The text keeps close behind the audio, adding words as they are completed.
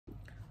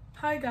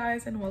Hi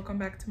guys, and welcome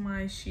back to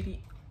my channel.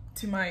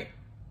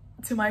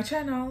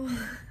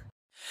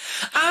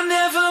 I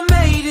never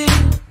made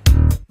it,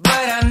 but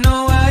I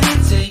know what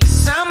it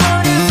takes. I'm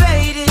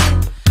motivated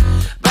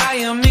by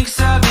a mix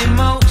of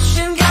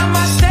emotion. Got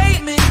my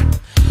statement,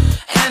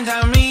 and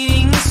I'm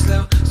reading it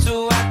slow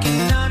so I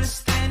can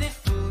understand it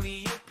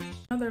fully.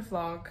 Another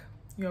vlog.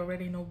 You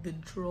already know the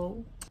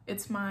drill.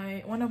 It's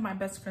one of my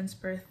best friend's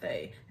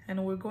birthday,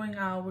 and we're going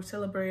out, we're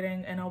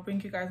celebrating, and I'll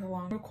bring you guys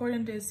along. I'm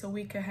recording this a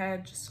week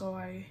ahead just so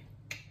I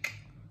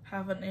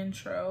have an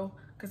intro,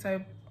 because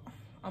I'm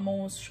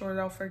almost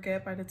sure I'll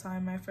forget by the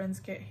time my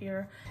friends get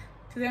here.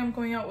 Today I'm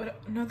going out with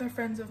another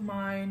friends of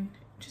mine.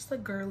 Just a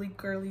girly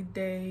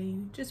day,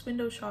 just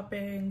window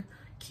shopping,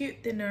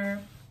 cute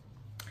dinner,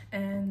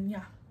 and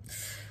yeah.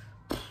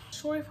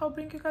 Sure if I'll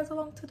bring you guys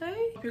along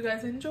today. Hope you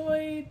guys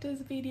enjoyed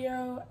this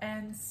video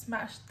and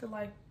smash the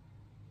like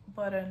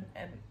button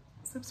and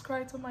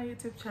subscribe to my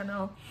YouTube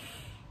channel.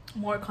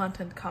 More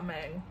content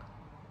coming,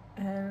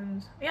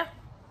 and yeah.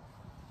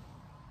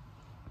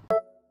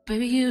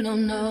 Baby, you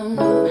don't know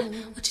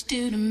what you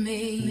do to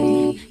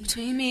me.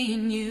 Between me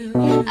and you,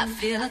 I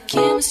feel a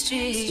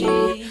chemistry.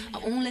 I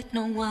won't let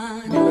no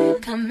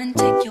one come and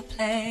take your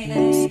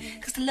place,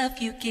 'cause the love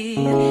you give,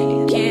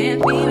 it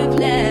can't be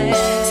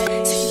replaced.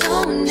 So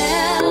go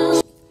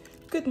now.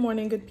 Good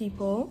morning, good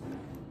people.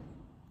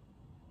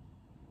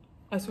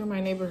 I swear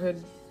my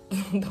neighborhood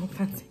don't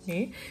fancy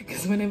me,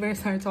 because whenever I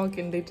start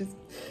talking, they just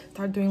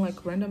start doing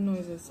like random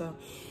noises. So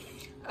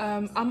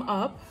I'm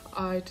up.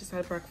 I just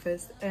had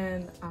breakfast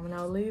and I'm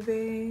now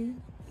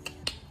leaving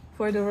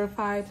for the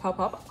Refy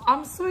pop-up.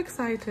 I'm so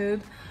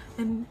excited,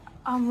 and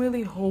I'm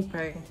really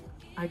hoping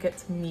I get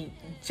to meet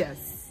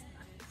Jess.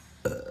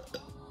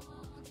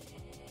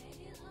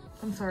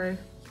 I'm sorry.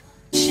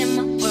 In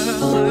my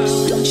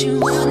world, don't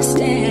you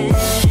understand?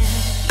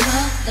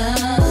 Your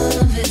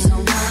love is a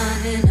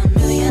one in a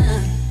million.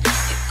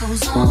 It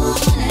goes on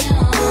and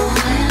on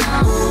and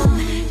on.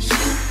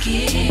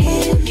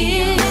 You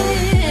give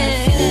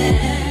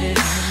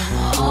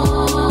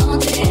all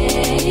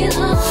day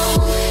long.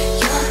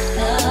 Your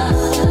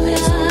love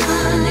is a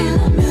one in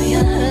a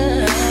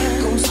million.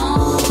 It goes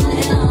on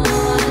and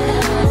on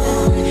and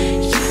on.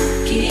 You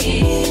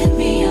give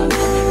me a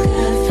really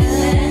good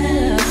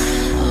feeling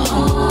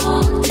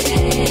all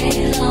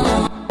day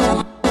long.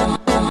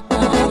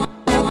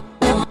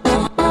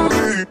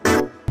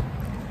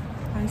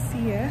 I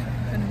see it,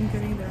 and I'm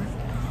getting there.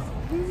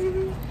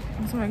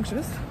 I'm so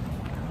anxious,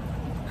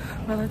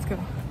 but let's go.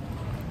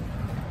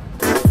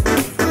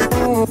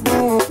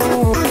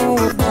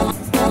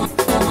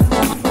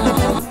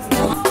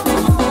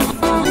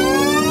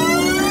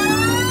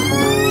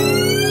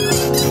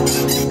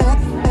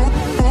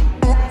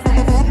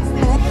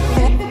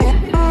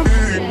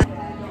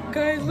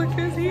 Guys, look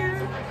who's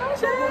here.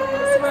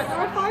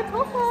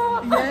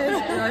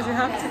 Yes, guys, you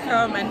have to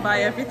come and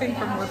buy everything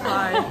from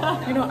Refy.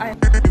 You know, guys,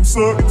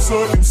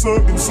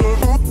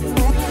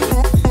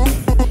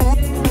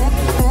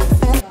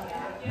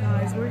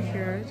 we're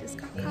here. Just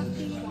got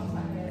coffee,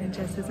 and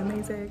Jess is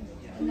amazing.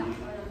 My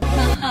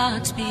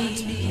heart's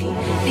beat,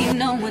 need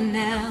no one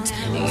else.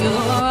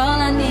 You're all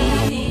I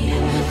need.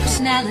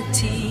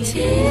 Personality,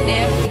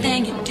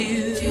 everything you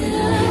do.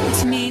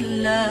 It's me,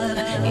 love,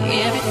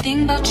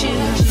 everything about you.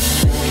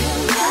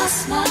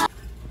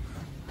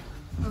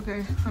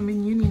 Okay, I'm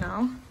in uni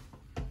now.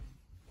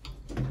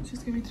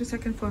 Just give me to the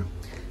second floor.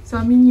 So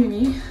I'm in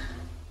uni,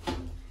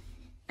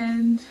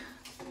 and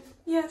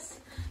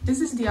yes, this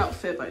is the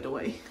outfit, by the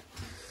way.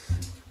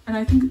 And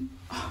I think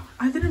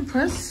I didn't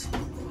press.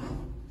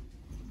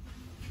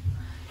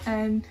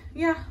 And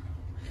yeah,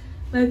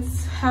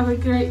 let's have a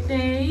great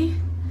day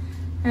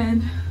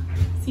and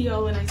see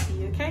y'all when I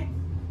see you, okay?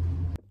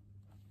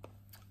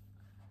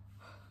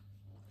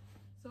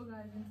 So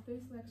guys, in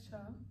today's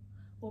lecture,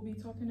 we'll be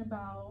talking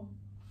about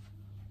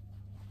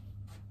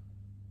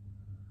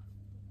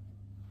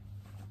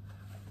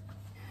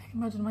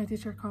imagine my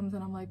teacher comes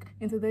and I'm like,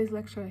 in today's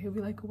lecture, he'll be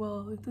like,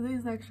 well, in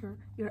today's lecture,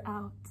 you're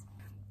out.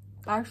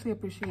 I actually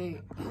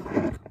appreciate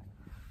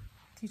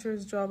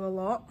teacher's job a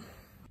lot.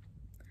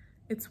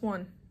 It's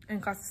 1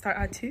 and classes start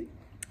at 2,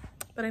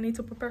 but I need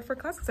to prepare for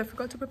class because I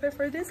forgot to prepare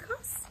for this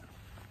class.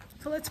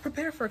 So let's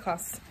prepare for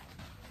class.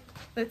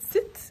 Let's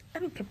sit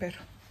and prepare.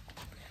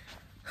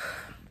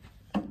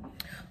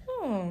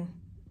 Oh,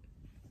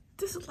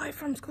 this light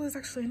from school is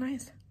actually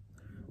nice.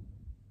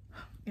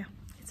 Yeah,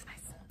 it's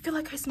nice. I feel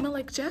like I smell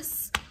like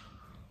Jess,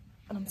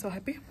 and I'm so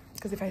happy,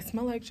 because if I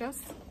smell like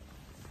Jess,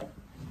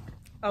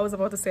 I was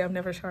about to say I'm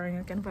never showering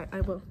again, but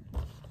I will,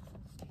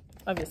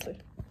 obviously.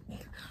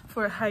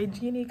 For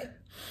hygienic,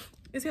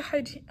 is it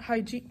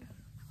hygiene?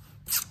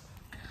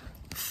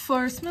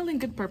 For smelling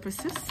good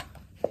purposes.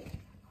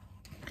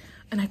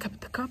 And I kept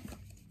the cup.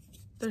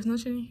 There's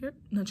nothing in here.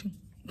 Nothing.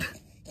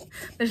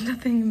 There's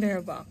nothing in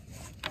there, but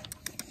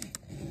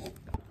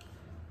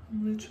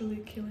I'm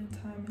literally killing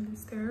time in the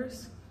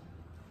stairs.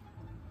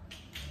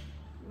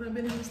 I've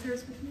been in the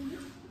stairs with me.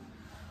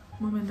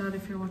 Mom and Dad,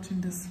 if you're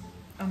watching this,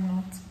 I'm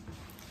not.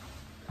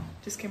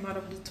 Just came out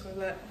of the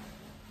toilet.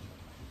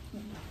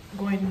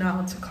 going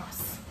now to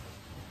class.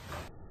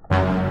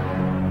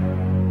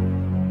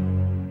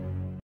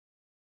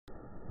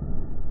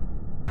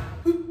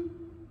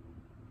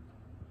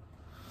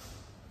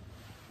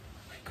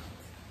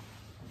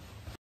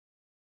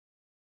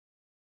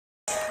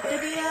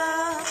 Baby,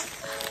 I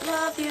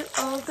love you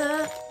all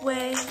the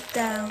way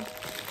down.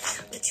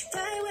 But you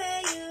die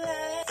where you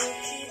are.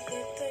 Keep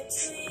it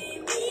between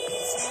me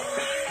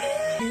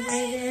and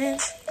you.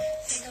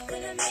 Think I'm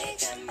gonna make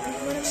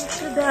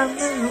that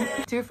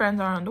move. Two friends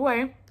are on the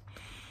way.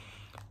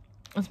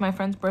 It's my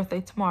friend's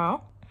birthday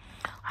tomorrow.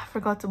 I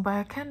forgot to buy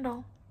a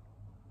candle.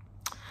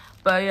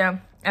 But yeah,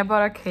 I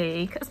bought a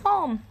cake. A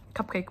small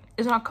cupcake.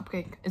 It's not a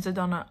cupcake, it's a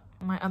donut.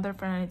 My other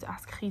friend, I need to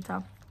ask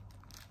Rita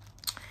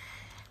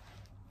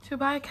to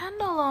buy a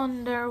candle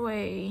on their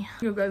way.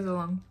 You guys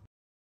along.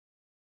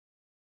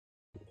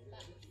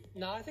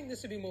 No, I think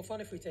this would be more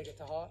fun if we take it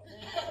to heart.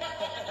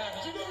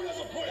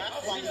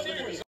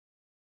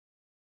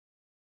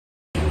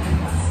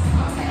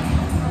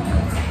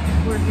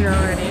 We're here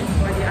already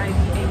for the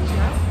IVH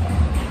lab.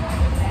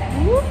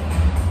 Woo.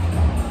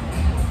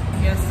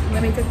 Yes,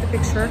 let me take the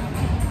picture.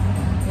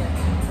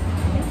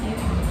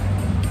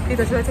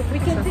 Peter, should I take the picture? We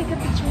can take a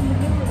picture in the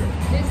middle.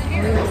 There's a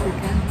mirror. Yes, we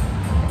can.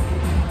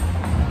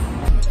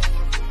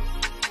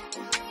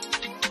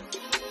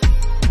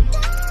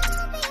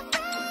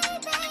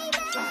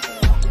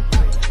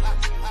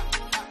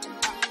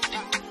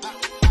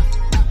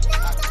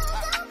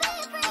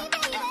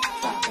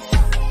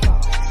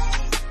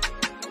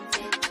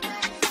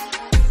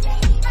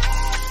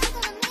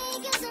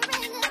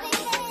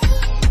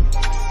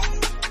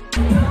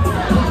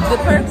 The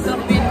perks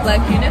of being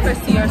black, you never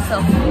see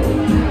yourself.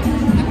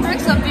 The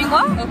perks of being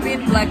what? Of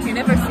being black, you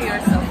never see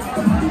yourself.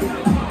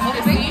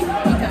 Obviously, you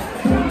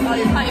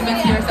can't even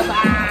see yourself. Ah.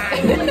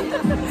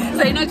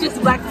 So you're not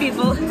just black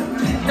people.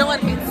 No one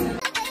hates.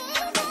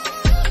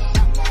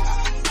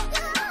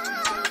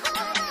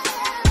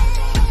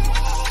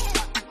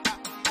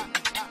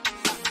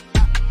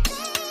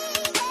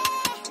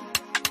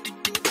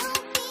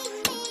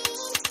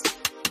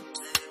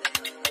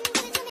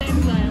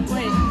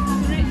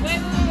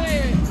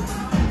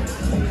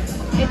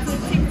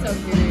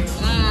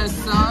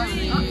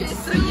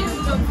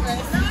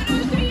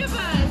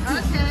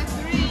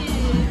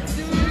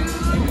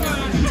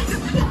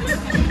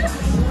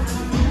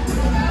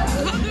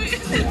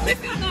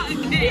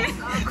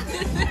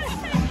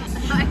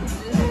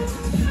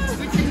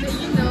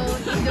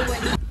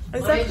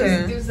 Exactly.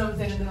 Just do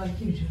something and they're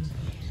like, you do.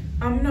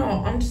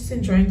 No, I'm just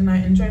enjoying the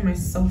night, enjoying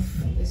myself.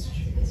 It's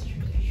true, it's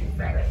true, it's true.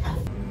 Right.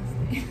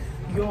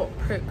 Yo,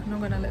 prick, I'm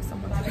not gonna let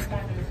someone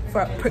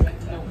for a prick.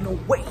 No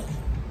way.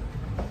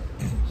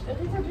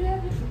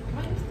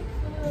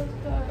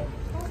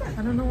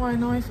 I don't know why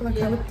now I feel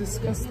like I look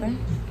disgusting.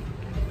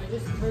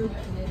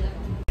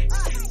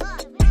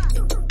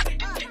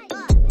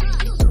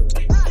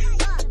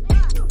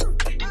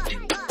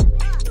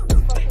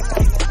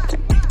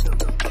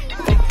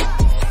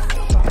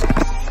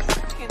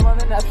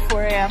 At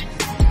 4 AM.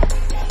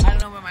 I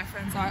don't know where my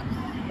friends are,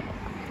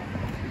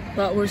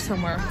 but we're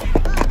somewhere.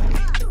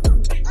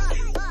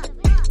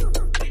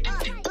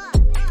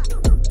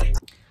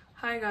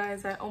 Hi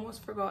guys, I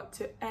almost forgot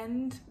to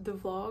end the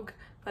vlog,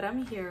 but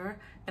I'm here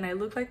and I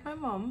look like my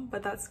mom,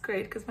 but that's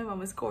great because my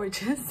mom is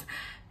gorgeous.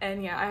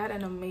 And yeah, I had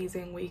an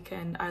amazing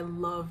weekend. I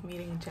love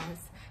meeting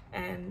Jess,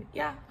 and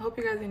yeah, I hope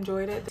you guys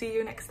enjoyed it. See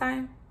you next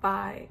time.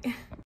 Bye.